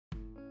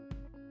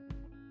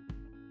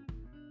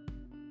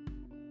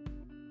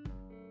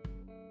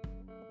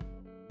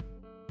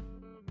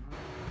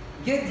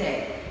Good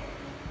day.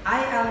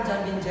 I am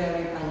John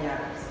Jerry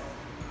Pañaros,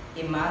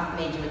 a math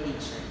major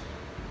teacher,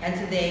 and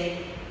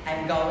today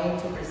I'm going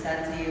to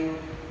present to you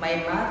my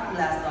math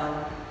lesson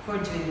for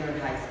junior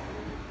high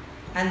school.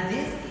 And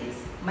this is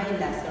my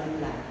lesson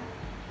plan.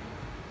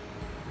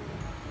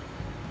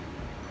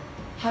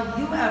 Have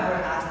you ever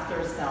asked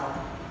yourself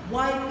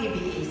why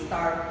PBA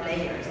star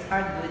players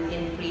are good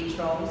in free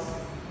throws?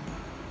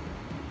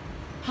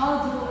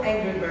 How do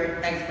Angry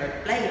Bird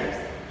expert players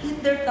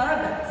hit their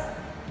targets?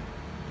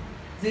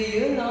 Do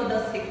you know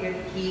the secret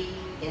key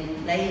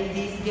in playing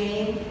this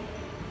game?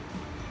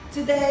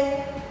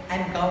 Today,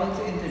 I'm going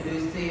to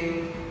introduce to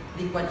you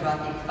the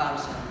quadratic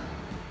function.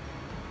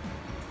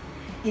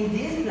 In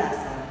this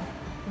lesson,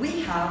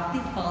 we have the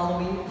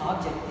following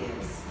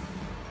objectives.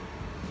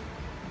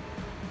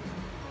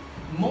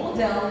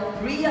 Model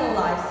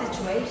real-life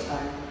situation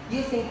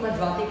using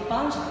quadratic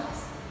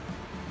functions.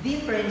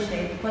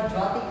 Differentiate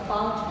quadratic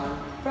function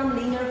from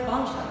linear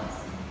functions.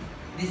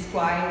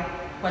 Describe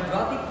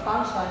quadratic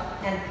function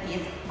and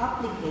its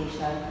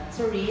application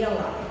to real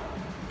life.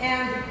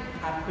 And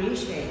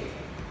appreciate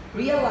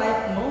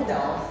real-life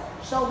models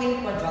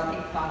showing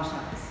quadratic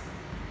functions.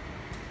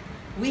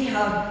 We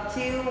have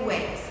two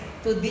ways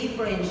to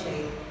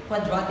differentiate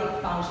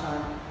quadratic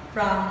function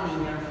from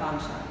linear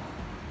function.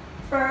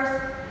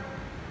 First,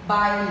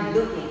 by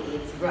looking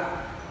at its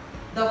graph.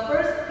 The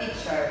first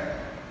picture,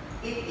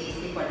 it is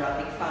the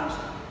quadratic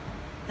function.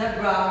 The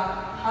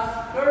graph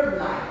has curved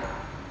line.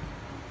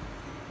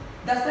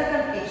 The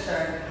second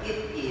picture,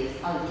 it is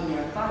a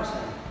linear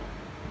function.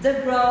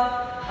 The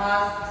graph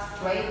has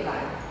straight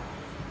line.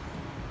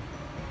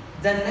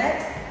 The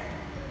next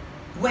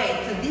way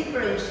to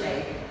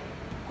differentiate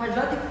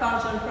quadratic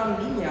function from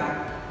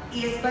linear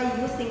is by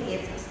using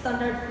its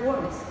standard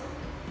forms.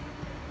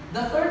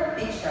 The third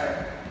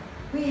picture,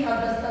 we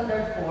have the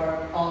standard form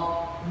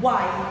of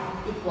y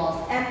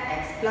equals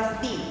mx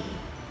plus b.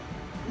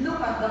 Look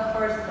at the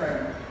first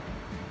term.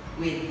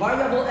 With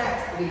variable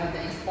x, we have the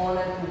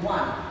exponent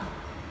 1.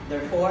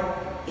 Therefore,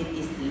 it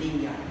is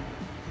linear.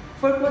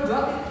 For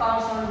quadratic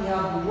function, we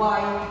have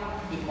y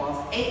equals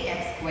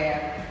ax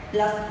squared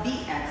plus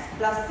bx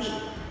plus c.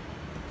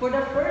 For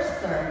the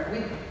first term,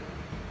 with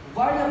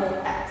variable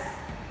x,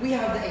 we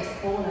have the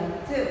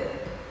exponent 2.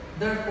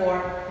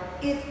 Therefore,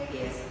 it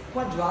is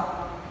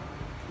quadratic.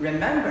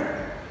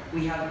 Remember,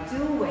 we have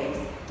two ways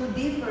to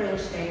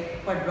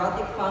differentiate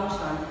quadratic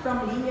function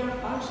from linear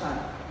function.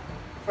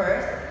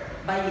 First,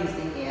 by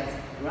using its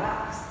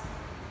graphs.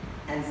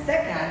 And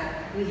second,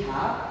 we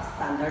have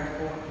standard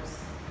forms.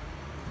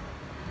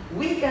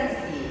 We can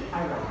see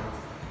around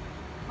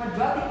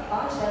quadratic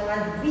function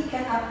and we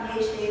can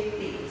appreciate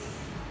this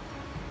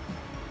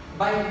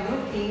by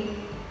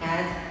looking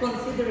and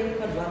considering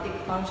quadratic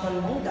function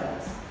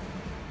models,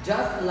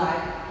 just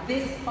like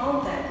this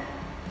fountain.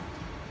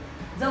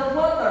 The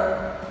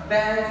water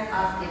bends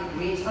as it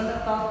reaches on the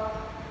top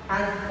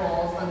and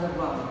falls on the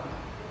ground.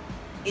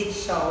 It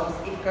shows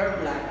a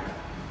curved line,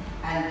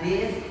 and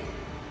this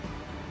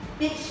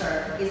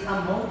picture is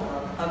a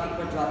model of a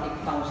quadratic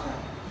function.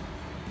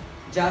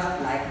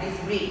 Just like this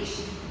bridge,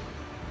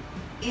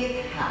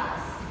 it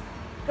has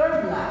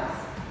curved lines.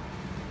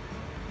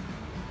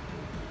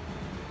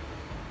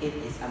 It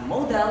is a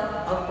model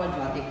of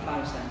quadratic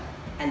function,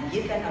 and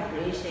you can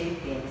appreciate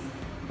things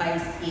by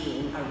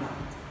seeing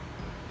around.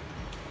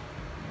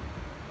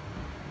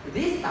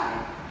 This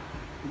time,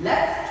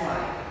 let's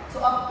try to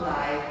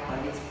apply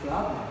on its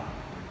problem.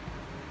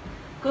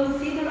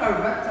 Consider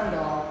a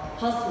rectangle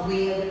whose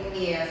width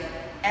is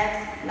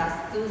x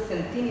plus 2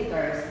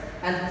 centimeters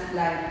and whose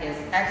length is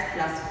x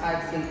plus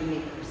 5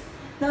 centimeters.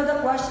 Now the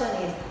question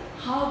is,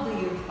 how do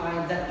you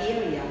find the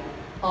area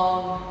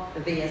of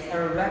this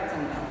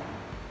rectangle?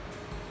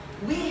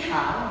 We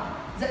have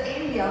the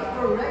area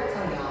for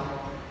rectangle.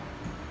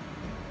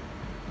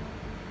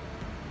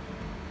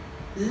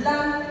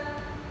 Length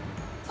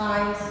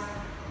times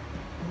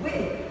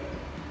width.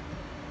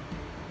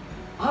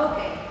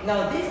 Okay,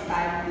 now this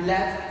time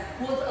let's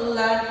put a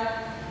length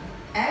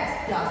x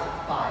plus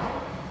 5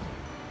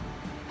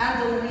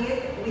 and the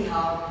width we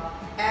have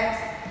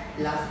x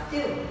plus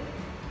 2.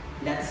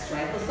 Let's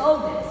try to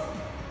solve this.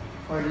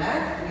 For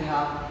length we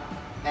have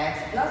x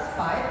plus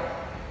 5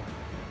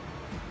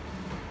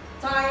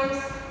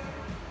 times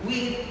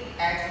width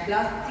x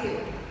plus 2.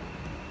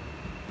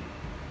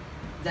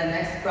 The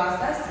next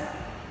process,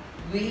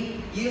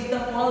 we use the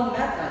fold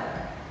method.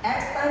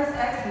 X times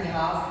x, we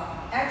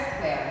have x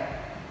squared.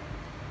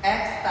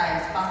 X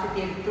times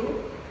positive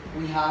 2,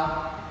 we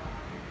have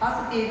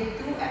positive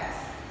 2x.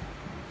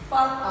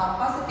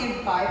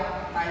 Positive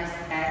 5 times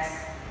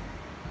x,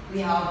 we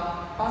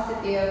have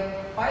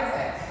positive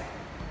 5x.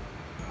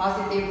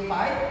 Positive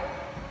 5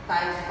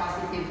 times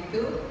positive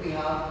 2, we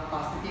have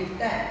positive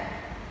 10.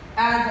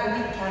 And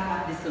we can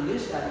have the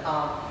solution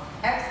of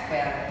x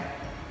squared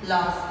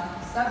plus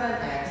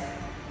 7x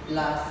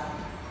plus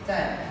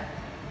 10.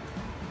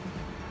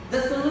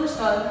 The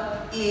solution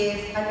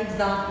is an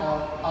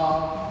example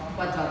of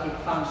quadratic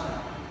function.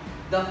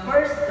 The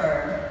first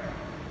term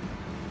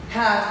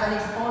has an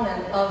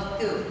exponent of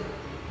 2.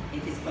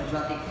 It is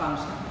quadratic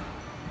function.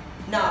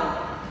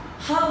 Now,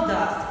 how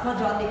does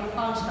quadratic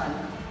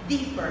function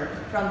differ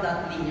from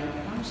that linear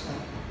function?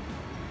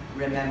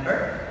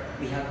 Remember,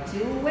 we have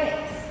two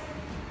ways,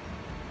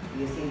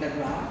 using the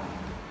graph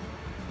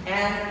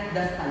and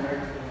the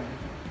standard form.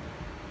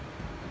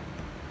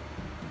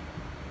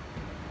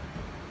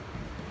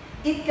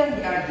 It can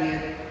be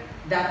argued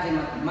that the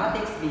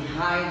mathematics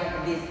behind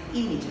these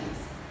images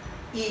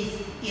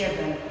is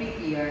even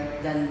prettier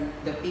than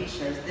the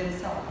pictures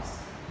themselves.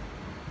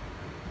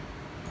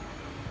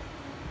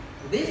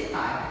 This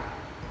time,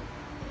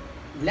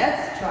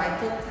 let's try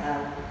to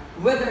tell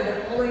whether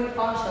the following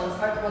functions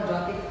are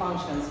quadratic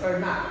functions or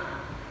not.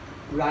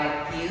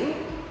 Write Q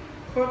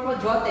for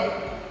quadratic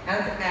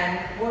and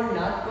N for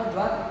not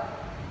quadratic.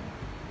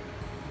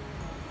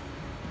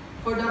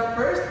 For the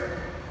first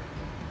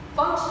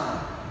function,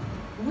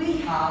 we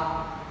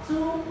have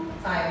 2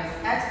 times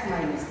x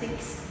minus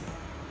 6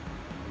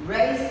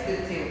 raised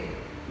to 2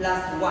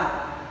 plus 1.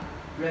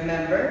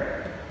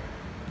 Remember,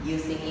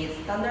 using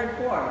its standard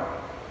form.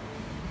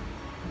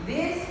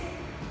 This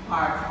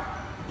part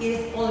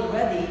is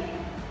already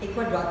a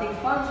quadratic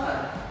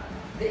function.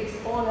 The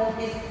exponent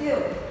is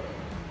 2.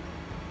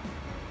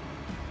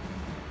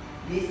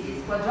 This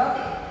is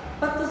quadratic.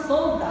 But to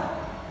solve that,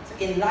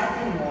 to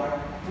enlighten more,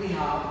 we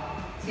have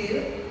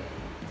 2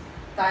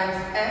 times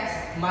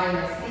x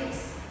minus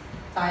 6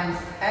 times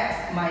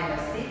x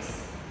minus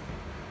 6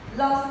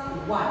 plus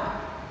 1.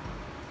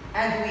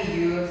 And we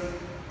use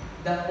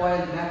the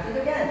FOIL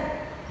method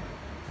again.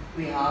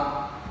 We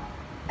have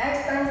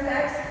x times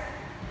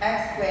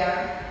x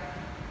squared,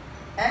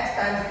 x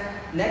times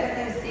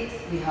negative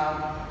 6, we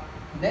have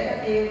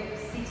negative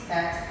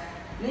 6x,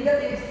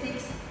 negative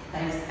 6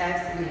 times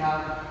x, we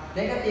have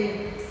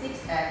negative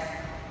 6x,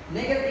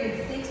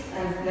 negative 6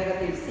 times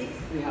negative 6,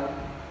 we have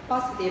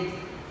positive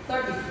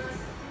 36,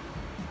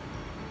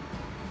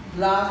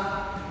 plus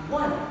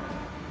 1.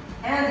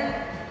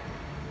 And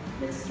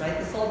let's try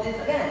to solve this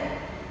again.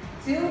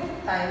 2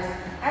 times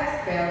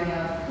x squared, we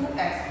have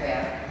 2x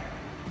squared.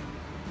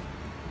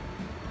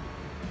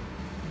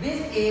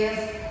 This is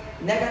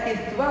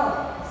negative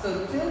 12.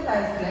 So 2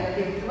 times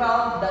negative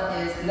 12,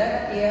 that is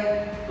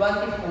negative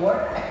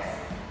 24x.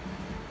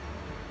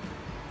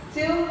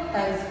 2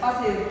 times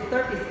positive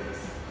 36,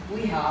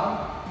 we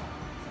have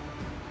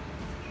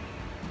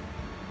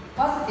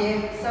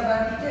positive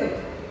 72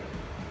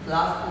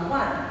 plus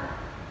 1.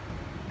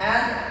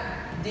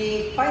 And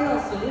the final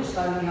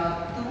solution, we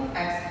have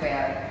 2x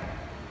squared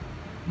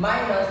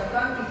minus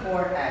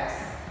 24x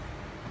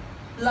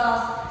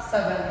plus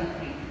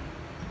 73.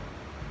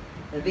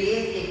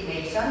 This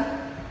equation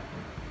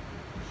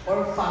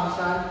or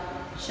function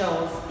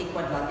shows a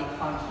quadratic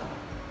function.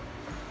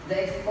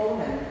 The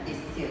exponent is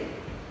 2.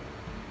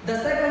 The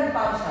second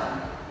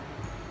function,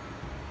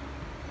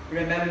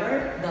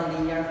 remember the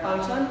linear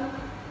function?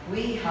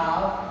 We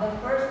have the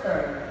first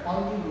term,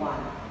 only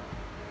 1.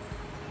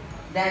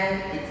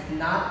 Then it's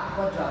not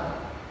quadratic.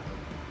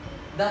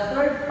 The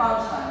third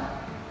function,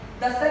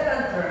 the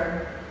second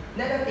term,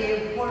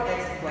 negative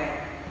 4x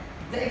squared.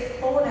 The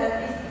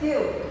exponent is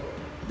 2.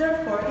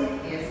 Therefore,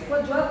 it is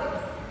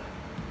quadratic.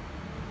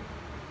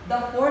 The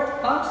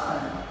fourth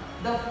function,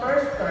 the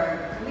first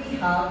term, we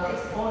have the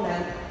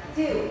exponent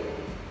 2.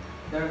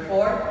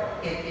 Therefore,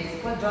 it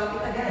is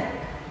quadratic again.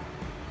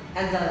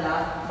 And the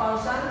last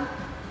function,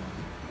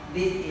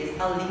 this is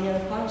a linear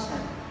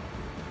function.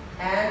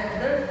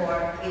 And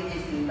therefore, it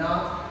is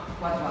not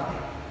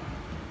quadratic.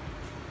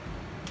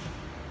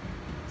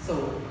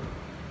 So,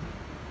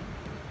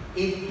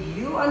 if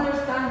you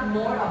understand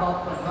more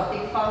about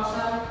quadratic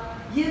function,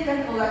 you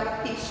can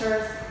collect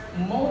pictures,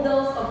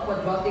 models of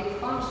quadratic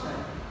function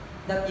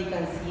that you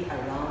can see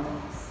around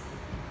us.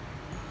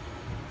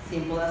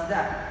 Simple as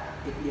that.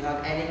 If you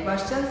have any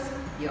questions,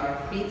 you are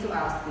free to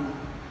ask me.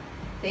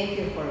 Thank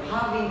you for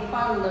having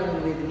fun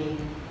learning with me.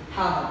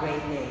 Have a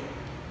great day.